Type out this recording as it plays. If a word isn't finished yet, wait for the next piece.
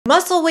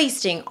Muscle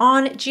wasting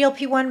on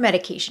GLP-1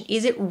 medication.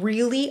 Is it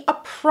really a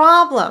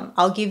problem?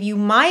 I'll give you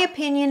my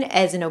opinion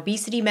as an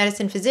obesity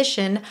medicine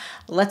physician.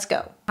 Let's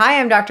go.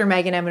 Hi, I'm Dr.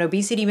 Meghan. I'm an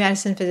obesity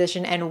medicine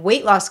physician and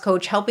weight loss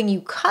coach, helping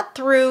you cut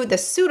through the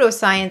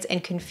pseudoscience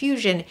and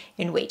confusion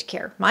in weight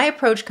care. My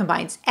approach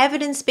combines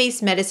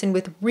evidence-based medicine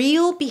with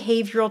real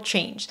behavioral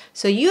change.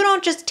 So you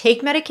don't just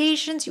take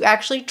medications, you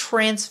actually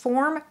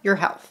transform your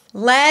health.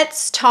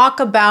 Let's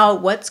talk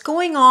about what's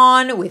going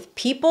on with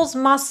people's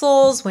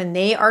muscles when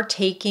they are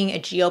taking a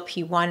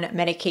GLP-1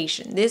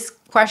 medication. This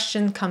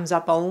question comes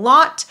up a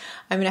lot.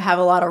 I'm going to have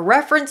a lot of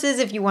references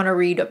if you want to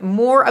read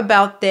more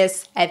about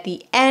this at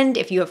the end.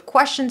 If you have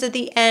questions at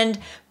the end,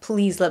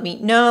 please let me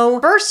know.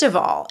 First of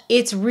all,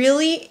 it's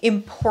really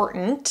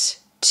important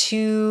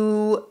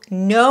to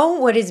know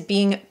what is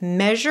being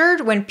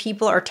measured when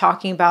people are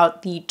talking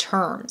about the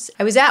terms.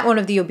 I was at one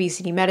of the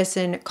obesity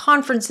medicine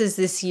conferences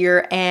this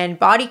year, and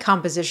body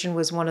composition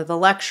was one of the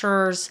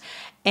lecturers,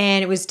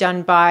 and it was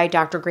done by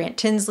Dr. Grant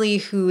Tinsley,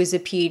 who is a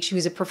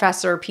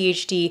professor,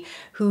 PhD,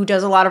 who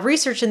does a lot of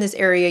research in this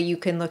area. You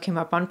can look him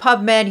up on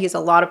PubMed. He has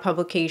a lot of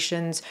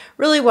publications,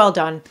 really well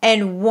done.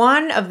 And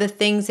one of the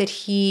things that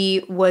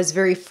he was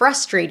very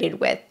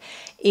frustrated with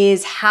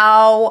is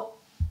how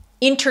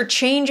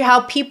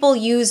people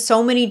use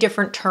so many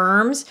different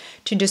terms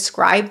to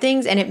describe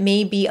things, and it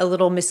may be a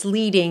little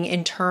misleading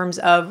in terms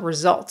of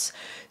results.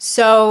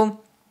 So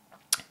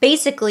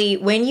basically,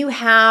 when you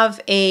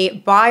have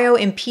a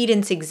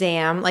bioimpedance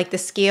exam, like the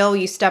scale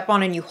you step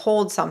on and you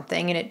hold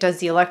something and it does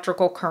the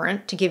electrical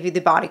current to give you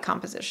the body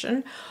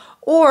composition,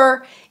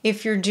 or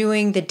if you're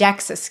doing the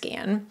DEXA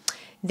scan,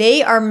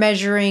 they are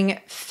measuring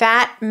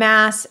fat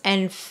mass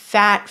and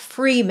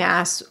fat-free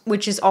mass,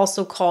 which is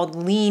also called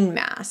lean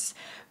mass.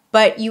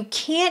 But you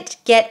can't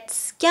get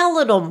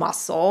skeletal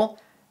muscle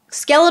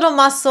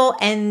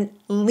and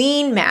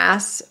lean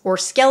mass, or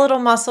skeletal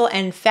muscle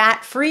and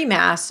fat-free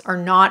mass are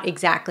not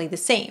exactly the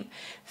same.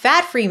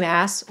 Fat-free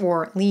mass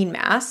or lean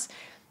mass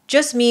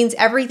just means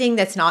everything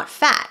that's not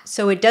fat.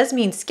 So it does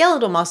mean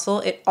skeletal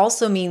muscle. It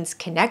also means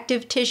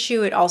connective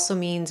tissue. It also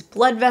means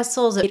blood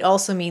vessels. It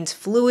also means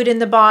fluid in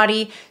the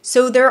body.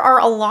 So there are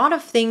a lot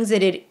of things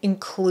that it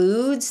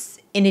includes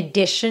in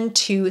addition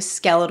to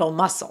skeletal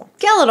muscle.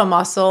 Skeletal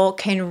muscle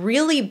can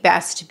really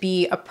best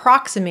be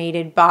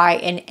approximated by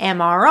an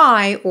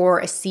MRI or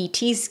a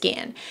CT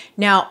scan.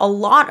 Now, a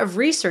lot of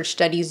research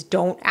studies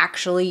don't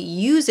actually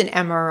use an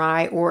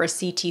MRI or a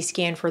CT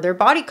scan for their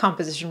body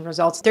composition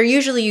results. They're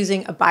usually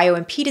using a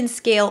bioimpedance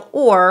scale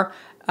or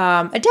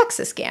a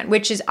DEXA scan,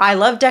 which is, I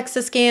love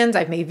DEXA scans.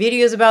 I've made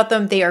videos about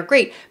them. They are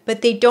great,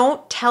 but they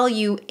don't tell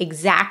you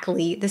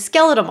exactly the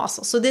skeletal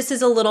muscle. So this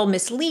is a little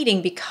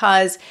misleading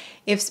because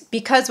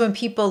when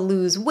people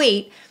lose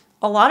weight,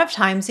 a lot of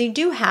times they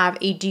do have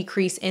a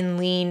decrease in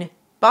lean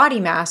body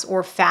mass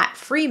or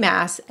fat-free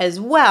mass as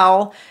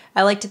well.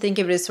 I like to think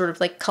of it as sort of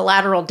like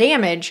collateral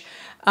damage.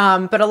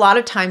 But a lot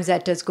of times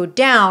that does go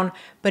down,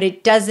 but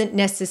it doesn't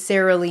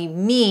necessarily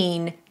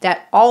mean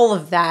that all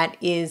of that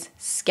is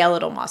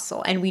skeletal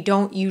muscle. And we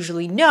don't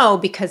usually know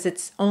because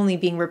it's only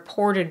being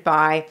reported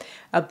by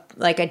a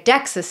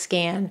DEXA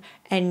scan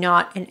and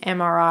not an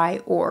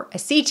MRI or a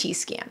CT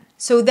scan.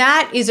 So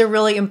that is a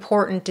really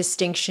important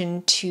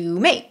distinction to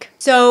make.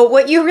 So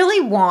what you really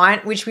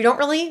want, which we don't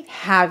really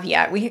have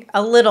yet,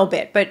 a little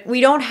bit, but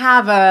we don't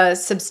have a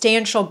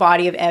substantial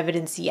body of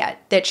evidence yet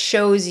that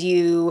shows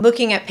you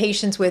looking at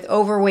patients with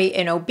overweight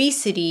and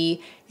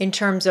obesity in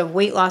terms of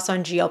weight loss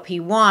on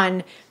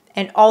GLP-1,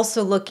 and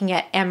also looking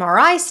at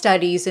MRI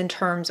studies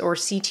or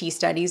CT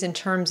studies in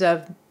terms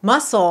of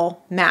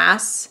muscle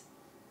mass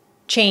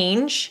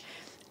change,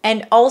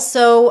 and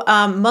also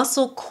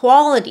muscle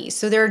quality.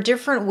 So there are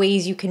different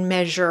ways you can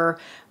measure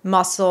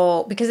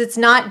muscle, because it's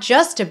not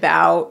just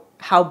about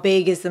how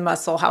big is the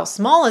muscle, how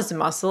small is the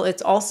muscle,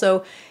 it's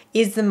also,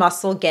 is the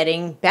muscle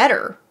getting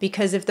better?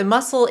 Because if the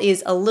muscle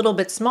is a little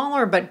bit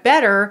smaller but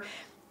better,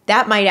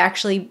 that might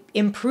actually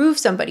improve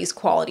somebody's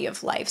quality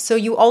of life. So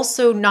you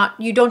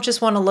don't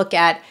just want to look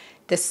at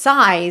the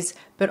size,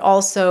 but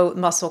also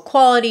muscle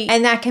quality,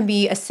 and that can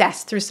be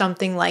assessed through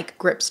something like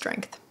grip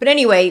strength. But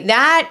anyway,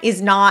 that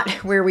is not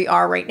where we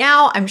are right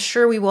now. I'm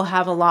sure we will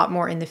have a lot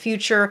more in the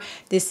future.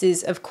 This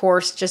is, of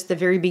course, just the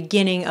very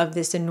beginning of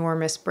this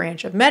enormous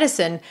branch of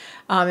medicine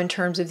in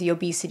terms of the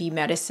obesity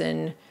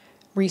medicine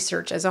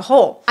research as a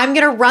whole. I'm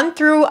going to run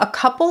through a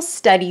couple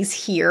studies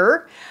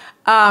here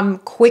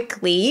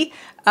quickly.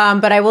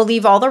 But I will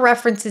leave all the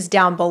references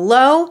down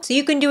below so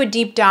you can do a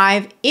deep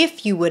dive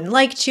if you would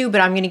like to, but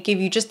I'm going to give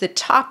you just the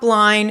top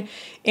line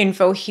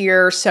info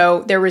here.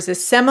 So there was a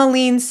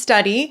SEMALEAN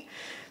study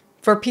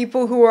for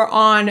people who are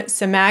on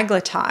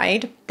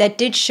semaglutide that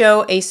did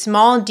show a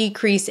small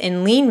decrease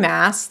in lean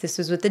mass. This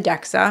was with the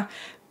DEXA.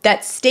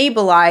 That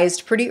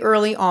stabilized pretty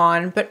early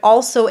on, but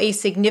also a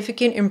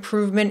significant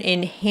improvement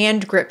in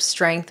hand grip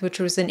strength, which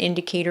was an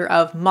indicator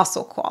of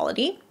muscle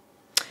quality.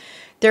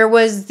 There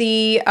was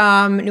the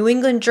New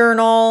England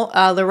Journal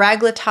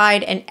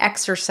liraglutide and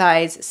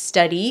exercise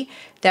study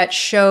that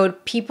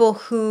showed people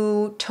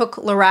who took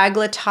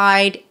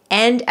liraglutide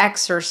and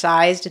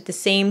exercised at the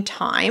same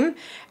time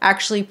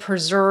actually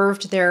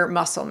preserved their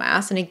muscle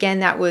mass. And again,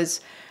 that was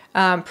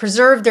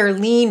preserved their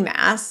lean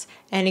mass.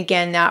 And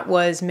again, that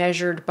was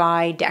measured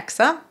by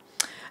DEXA.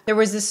 There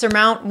was the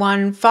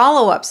SURMOUNT-1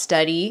 follow-up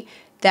study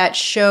that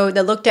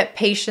looked at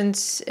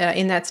patients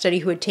in that study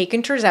who had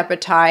taken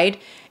tirzepatide,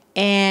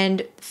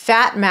 and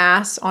fat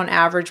mass on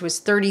average was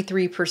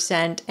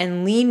 33%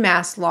 and lean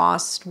mass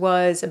lost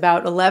was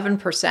about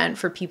 11%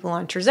 for people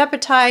on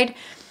tirzepatide.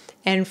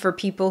 And for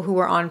people who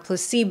were on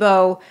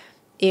placebo,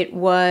 it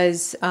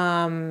was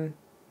lean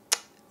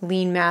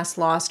mass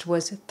lost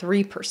was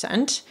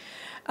 3%.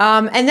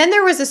 And then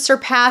there was a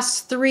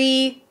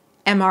SURPASS-3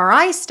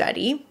 MRI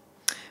study,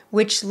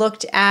 which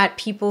looked at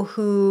people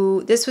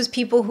who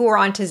were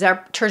on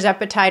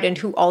tirzepatide and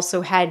who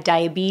also had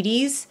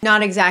diabetes.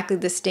 Not exactly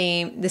the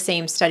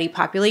same study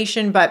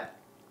population, but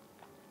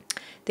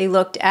they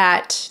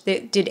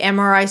did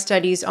MRI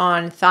studies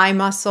on thigh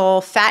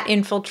muscle, fat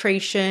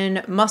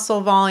infiltration,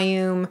 muscle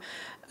volume,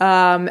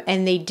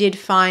 and they did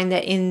find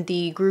that in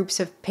the groups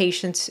of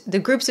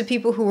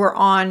people who were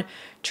on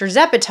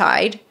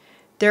tirzepatide,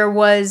 there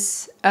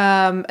was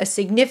a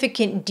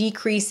significant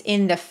decrease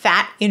in the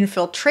fat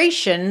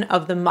infiltration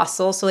of the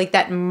muscle, so like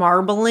that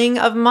marbling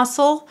of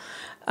muscle,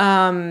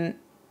 and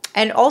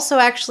also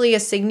actually a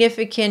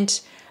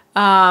significant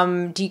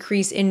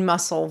decrease in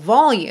muscle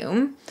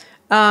volume,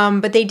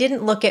 but they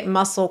didn't look at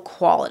muscle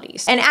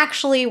qualities. And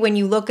actually, when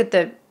you look at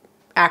the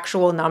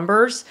actual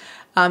numbers,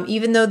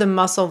 even though the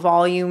muscle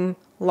volume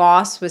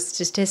loss was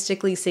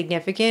statistically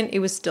significant, it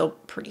was still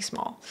pretty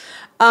small.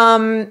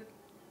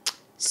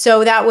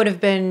 So that would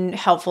have been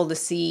helpful to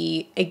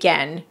see.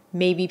 Again,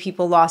 maybe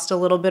people lost a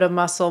little bit of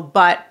muscle,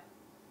 but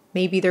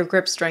maybe their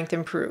grip strength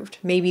improved.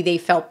 Maybe they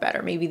felt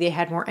better. Maybe they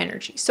had more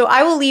energy. So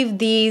I will leave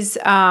these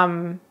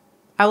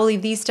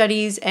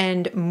studies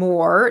and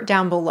more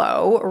down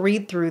below.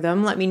 Read through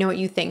them. Let me know what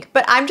you think.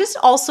 But I'm just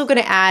also going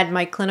to add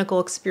my clinical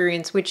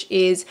experience, which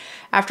is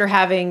after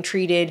having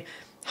treated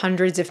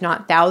hundreds, if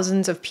not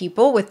thousands of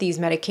people with these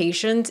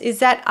medications, is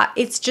that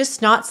it's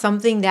just not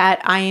something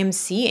that I am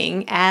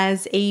seeing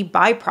as a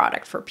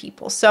byproduct for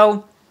people.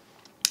 So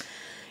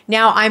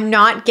now I'm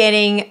not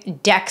getting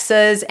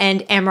DEXAs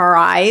and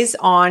MRIs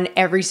on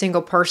every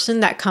single person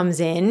that comes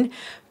in,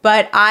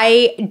 but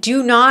I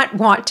do not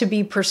want to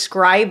be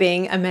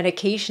prescribing a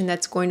medication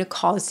that's going to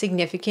cause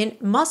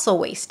significant muscle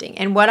wasting.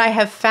 And what I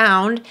have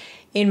found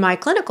in my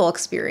clinical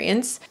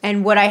experience,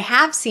 and what I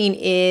have seen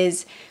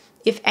is,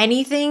 if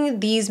anything,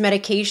 these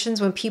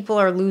medications, when people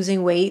are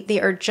losing weight,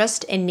 they are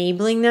just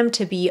enabling them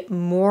to be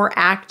more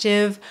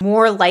active,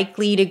 more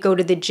likely to go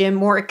to the gym,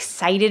 more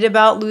excited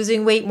about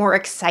losing weight, more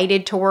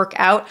excited to work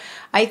out.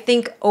 I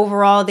think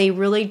overall, they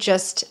really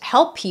just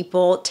help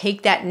people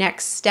take that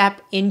next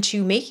step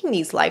into making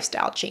these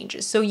lifestyle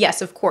changes. So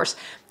yes, of course,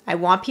 I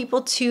want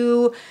people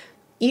to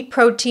eat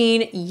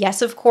protein.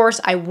 Yes, of course,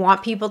 I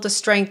want people to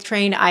strength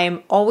train. I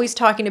am always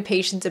talking to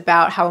patients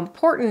about how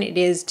important it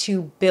is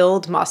to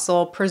build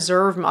muscle,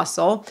 preserve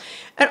muscle,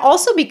 and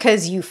also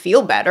because you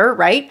feel better,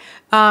 right?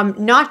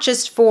 Not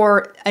just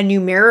for a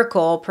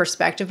numerical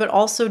perspective, but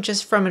also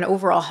just from an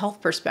overall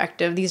health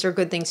perspective. These are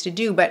good things to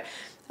do, but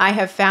I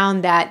have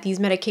found that these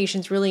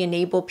medications really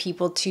enable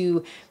people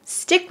to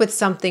stick with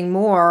something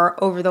more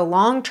over the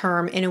long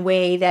term in a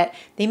way that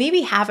they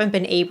maybe haven't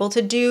been able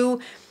to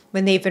do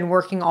when they've been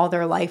working all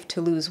their life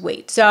to lose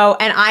weight. So,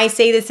 and I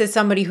say this as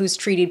somebody who's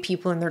treated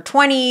people in their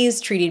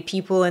 20s, treated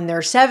people in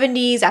their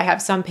 70s. I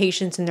have some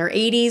patients in their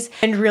 80s.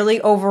 And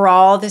really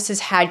overall, this has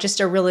had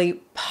just a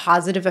really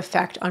positive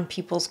effect on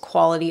people's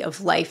quality of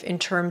life in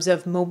terms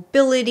of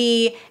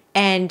mobility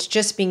and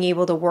just being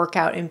able to work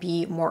out and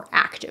be more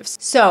active.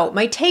 So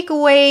my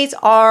takeaways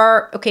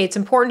are, okay, it's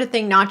important to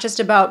think not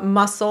just about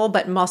muscle,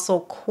 but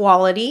muscle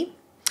quality.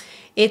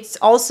 It's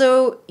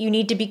also, you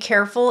need to be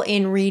careful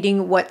in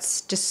reading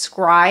what's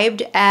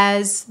described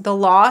as the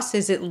loss.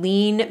 Is it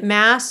lean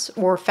mass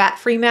or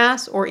fat-free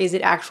mass, or is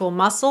it actual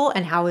muscle,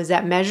 and how is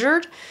that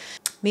measured?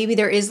 Maybe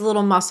there is a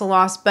little muscle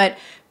loss, but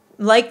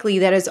likely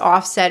that is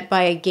offset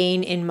by a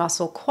gain in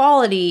muscle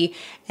quality,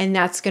 and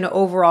that's going to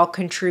overall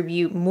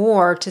contribute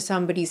more to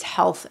somebody's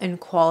health and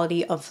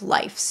quality of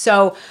life.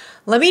 So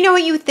let me know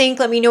what you think.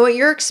 Let me know what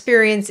your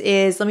experience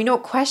is. Let me know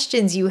what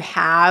questions you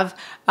have.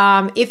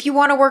 If you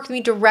want to work with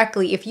me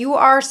directly, if you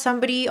are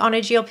somebody on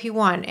a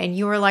GLP-1 and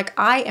you are like,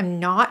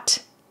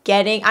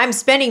 I'm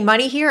spending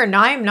money here and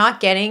I'm not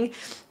getting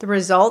the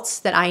results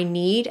that I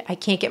need. I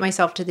can't get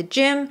myself to the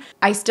gym.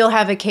 I still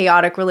have a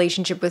chaotic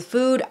relationship with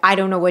food. I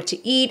don't know what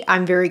to eat.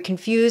 I'm very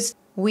confused.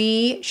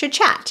 We should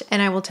chat,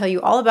 and I will tell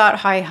you all about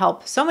how I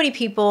help so many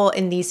people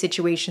in these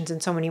situations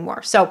and so many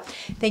more. So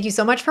thank you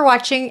so much for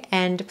watching,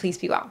 and please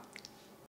be well.